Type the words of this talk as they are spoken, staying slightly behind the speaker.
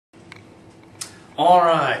All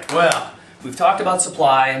right, well, we've talked about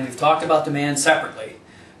supply and we've talked about demand separately,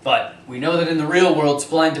 but we know that in the real world,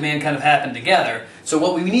 supply and demand kind of happen together. So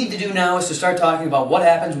what we need to do now is to start talking about what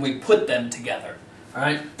happens when we put them together. All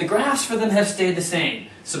right, the graphs for them have stayed the same.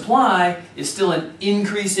 Supply is still an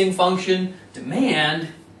increasing function. Demand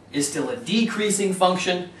is still a decreasing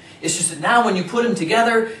function. It's just that now when you put them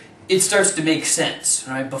together, it starts to make sense.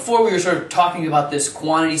 Right? Before we were sort of talking about this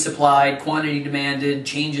quantity supplied, quantity demanded,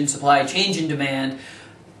 change in supply, change in demand.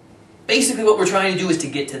 Basically what we're trying to do is to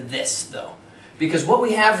get to this, though. Because what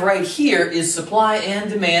we have right here is supply and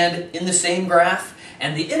demand in the same graph,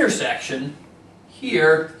 and the intersection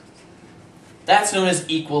here, that's known as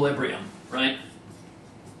equilibrium, right?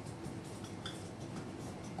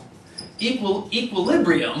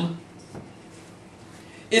 Equilibrium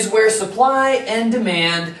is where supply and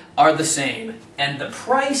demand are the same. And the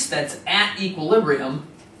price that's at equilibrium,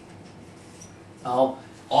 I'll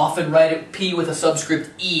often write it P with a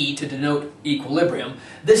subscript E to denote equilibrium.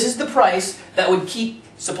 This is the price that would keep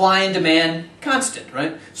supply and demand constant,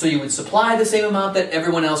 right? So you would supply the same amount that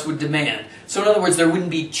everyone else would demand. So in other words, there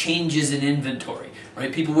wouldn't be changes in inventory,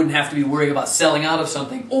 right? People wouldn't have to be worrying about selling out of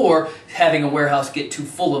something or having a warehouse get too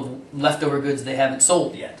full of leftover goods they haven't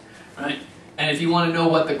sold yet, right? And if you want to know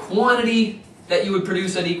what the quantity that you would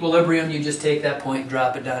produce at equilibrium, you just take that point and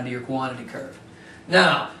drop it down to your quantity curve.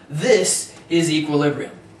 Now, this is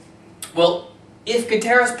equilibrium. Well, if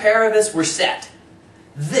ceteris paribus were set,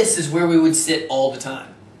 this is where we would sit all the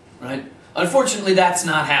time, right? Unfortunately, that's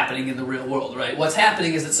not happening in the real world, right? What's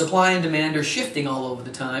happening is that supply and demand are shifting all over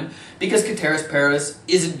the time because ceteris paribus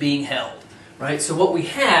isn't being held, right? So what we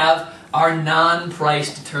have are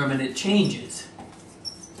non-price determinate changes.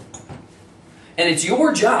 And it's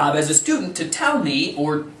your job as a student to tell me,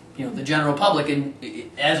 or the general public and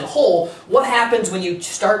as a whole, what happens when you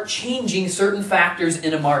start changing certain factors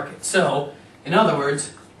in a market. So, in other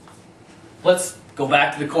words, let's go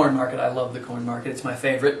back to the corn market. I love the corn market. It's my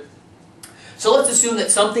favorite. So let's assume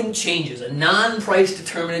that something changes. A non-price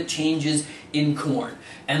determinant changes in corn.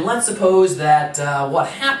 And let's suppose that what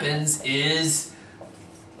happens is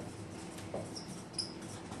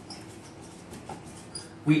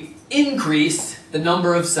we increase the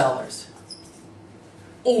number of sellers.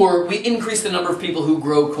 Or we increase the number of people who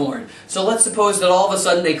grow corn. So let's suppose that all of a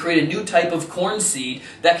sudden they create a new type of corn seed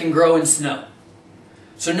that can grow in snow.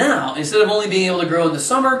 So now, instead of only being able to grow in the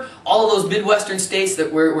summer, all of those Midwestern states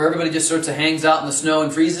where everybody just sorts of hangs out in the snow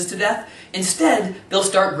and freezes to death, instead they'll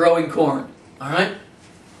start growing corn. All right?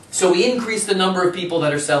 So we increase the number of people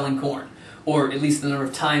that are selling corn. Or at least the number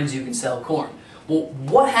of times you can sell corn. Well,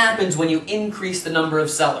 what happens when you increase the number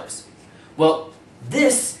of sellers? Well,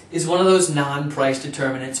 this is one of those non-price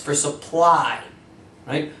determinants for supply,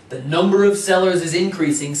 right? The number of sellers is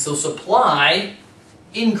increasing, so supply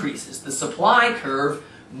increases. The supply curve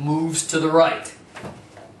moves to the right.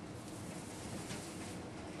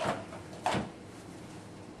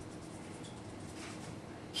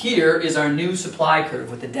 Here is our new supply curve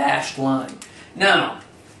with the dashed line. Now,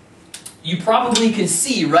 you probably can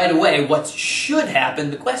see right away what should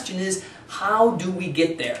happen. The question is, how do we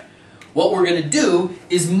get there? What we're going to do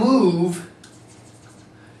is move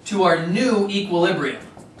to our new equilibrium.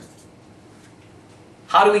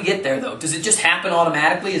 How do we get there, though? Does it just happen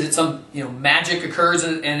automatically? Is it some magic occurs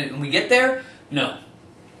and we get there? No.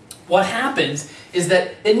 What happens is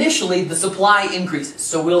that initially the supply increases.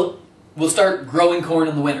 So we'll start growing corn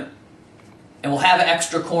in the winter. And we'll have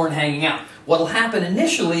extra corn hanging out. What will happen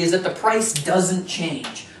initially is that the price doesn't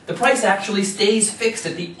change. The price actually stays fixed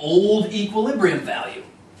at the old equilibrium value.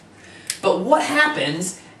 But what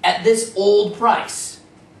happens at this old price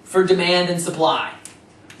for demand and supply?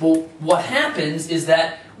 Well, what happens is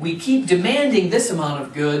that we keep demanding this amount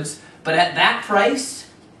of goods, but at that price,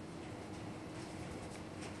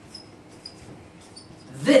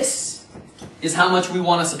 this is how much we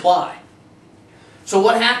want to supply. So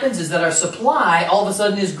what happens is that our supply all of a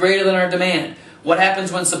sudden is greater than our demand. What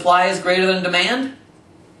happens when supply is greater than demand?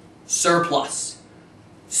 Surplus.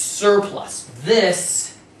 Surplus. This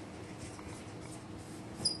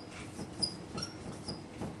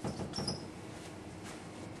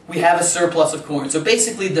we have a surplus of corn. So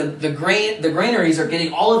basically the granaries are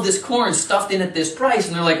getting all of this corn stuffed in at this price,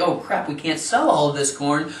 and they're like, oh crap, we can't sell all of this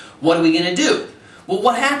corn. What are we going to do? Well,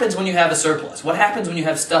 what happens when you have a surplus? What happens when you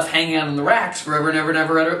have stuff hanging out on the racks forever and ever and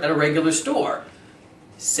ever at a regular store?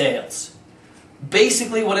 Sales.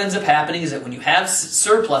 Basically what ends up happening is that when you have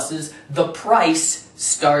surpluses, the price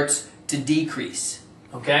starts to decrease.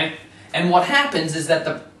 Okay? And what happens is that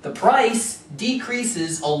the price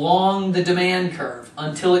decreases along the demand curve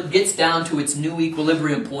until it gets down to its new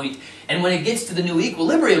equilibrium point. And when it gets to the new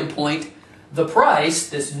equilibrium point, the price,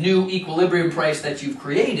 this new equilibrium price that you've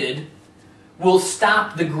created, will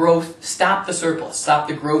stop the growth, stop the surplus, stop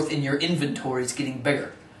the growth in your inventories getting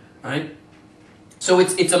bigger, right? So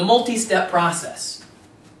it's a multi-step process.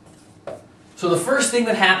 So the first thing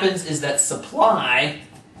that happens is that supply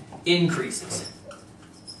increases.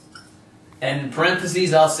 And in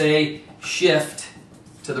parentheses, I'll say shift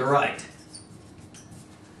to the right.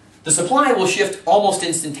 The supply will shift almost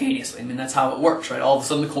instantaneously. I mean, that's how it works, right? All of a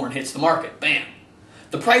sudden the corn hits the market. Bam!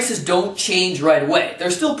 The prices don't change right away.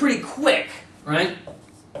 They're still pretty quick, right?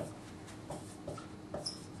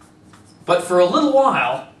 But for a little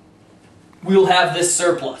while, we'll have this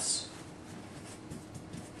surplus.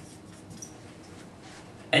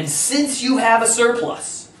 And since you have a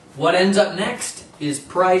surplus, what ends up next is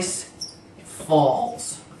price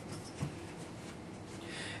falls.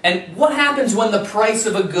 And what happens when the price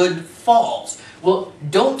of a good falls? Well,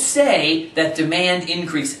 don't say that demand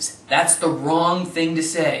increases. That's the wrong thing to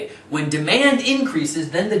say. When demand increases,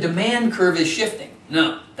 then the demand curve is shifting.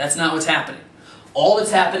 No, that's not what's happening. All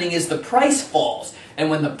that's happening is the price falls. And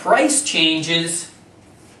when the price changes,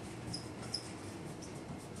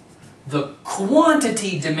 the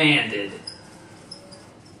quantity demanded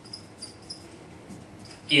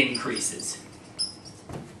increases.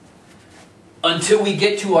 Until we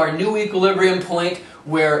get to our new equilibrium point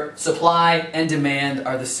where supply and demand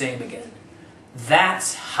are the same again.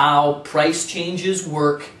 That's how price changes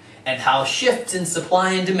work and how shifts in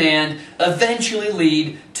supply and demand eventually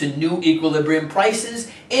lead to new equilibrium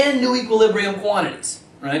prices and new equilibrium quantities,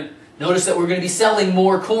 right? Notice that we're going to be selling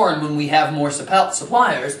more corn when we have more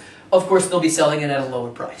suppliers. Of course, they'll be selling it at a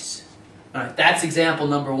lower price. All right, that's example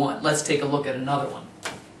number one. Let's take a look at another one.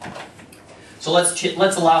 So let's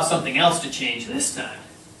allow something else to change this time.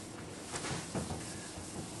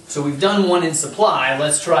 So we've done one in supply,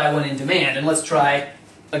 let's try one in demand, and let's try,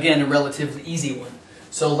 again, a relatively easy one.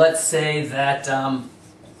 So let's say that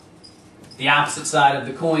the opposite side of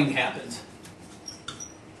the coin happens.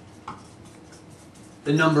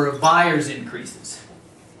 The number of buyers increases.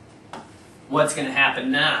 What's going to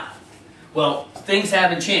happen now? Well, things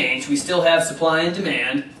haven't changed. We still have supply and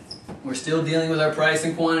demand. We're still dealing with our price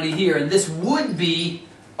and quantity here, and this would be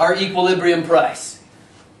our equilibrium price.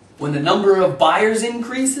 When the number of buyers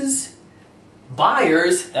increases,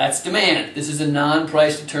 buyers, that's demand. This is a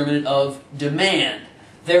non-price determinant of demand.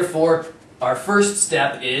 Therefore, our first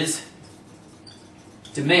step is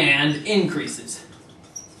demand increases.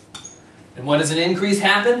 And what does an increase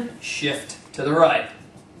happen? Shift to the right.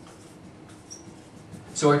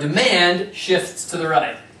 So our demand shifts to the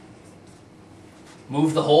right.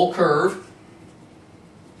 Move the whole curve.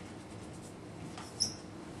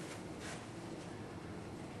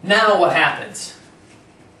 Now what happens?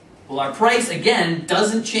 Well, our price, again,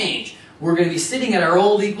 doesn't change. We're going to be sitting at our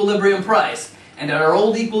old equilibrium price. And at our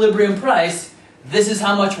old equilibrium price, this is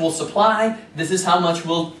how much we'll supply, this is how much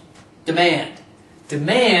we'll demand.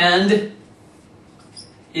 Demand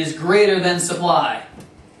is greater than supply.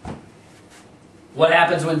 What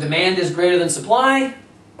happens when demand is greater than supply?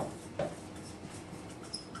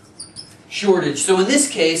 Shortage. So in this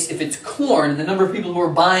case, if it's corn, the number of people who are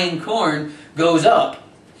buying corn goes up.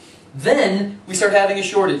 Then we start having a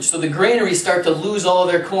shortage. So the granaries start to lose all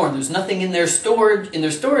their corn. There's nothing in their storage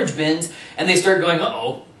bins, and they start going,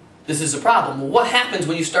 uh-oh, this is a problem. Well, what happens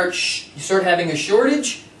when you start having a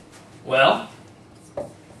shortage? Well,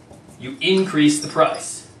 you increase the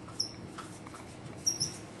price.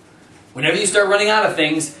 Whenever you start running out of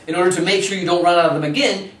things, in order to make sure you don't run out of them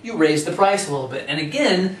again, you raise the price a little bit. And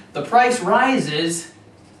again, the price rises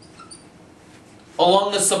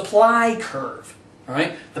along the supply curve. All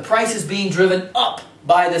right? The price is being driven up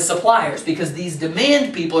by the suppliers because these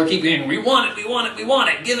demand people are keeping saying, we want it, we want it, we want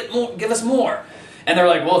it, give it more, give us more. And they're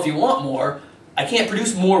like, well, if you want more, I can't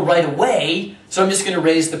produce more right away, so I'm just going to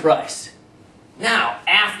raise the price. Now,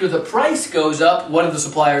 after the price goes up, what do the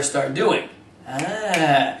suppliers start doing?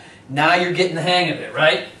 Now you're getting the hang of it,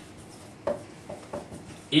 right?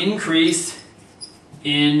 Increase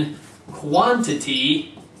in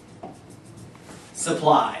quantity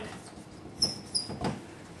supplied.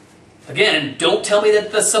 Again, don't tell me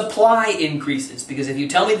that the supply increases, because if you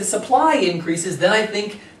tell me the supply increases, then I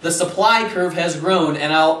think the supply curve has grown,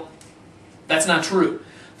 and that's not true.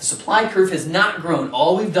 The supply curve has not grown.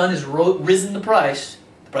 All we've done is risen the price.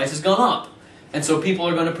 The price has gone up. And so people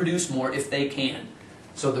are going to produce more if they can.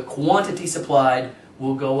 So the quantity supplied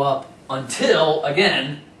will go up until,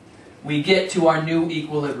 again, we get to our new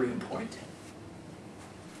equilibrium point.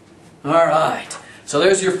 All right. So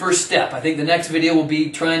there's your first step. I think the next video will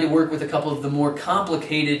be trying to work with a couple of the more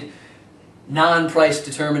complicated non-price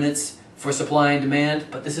determinants for supply and demand,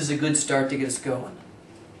 but this is a good start to get us going.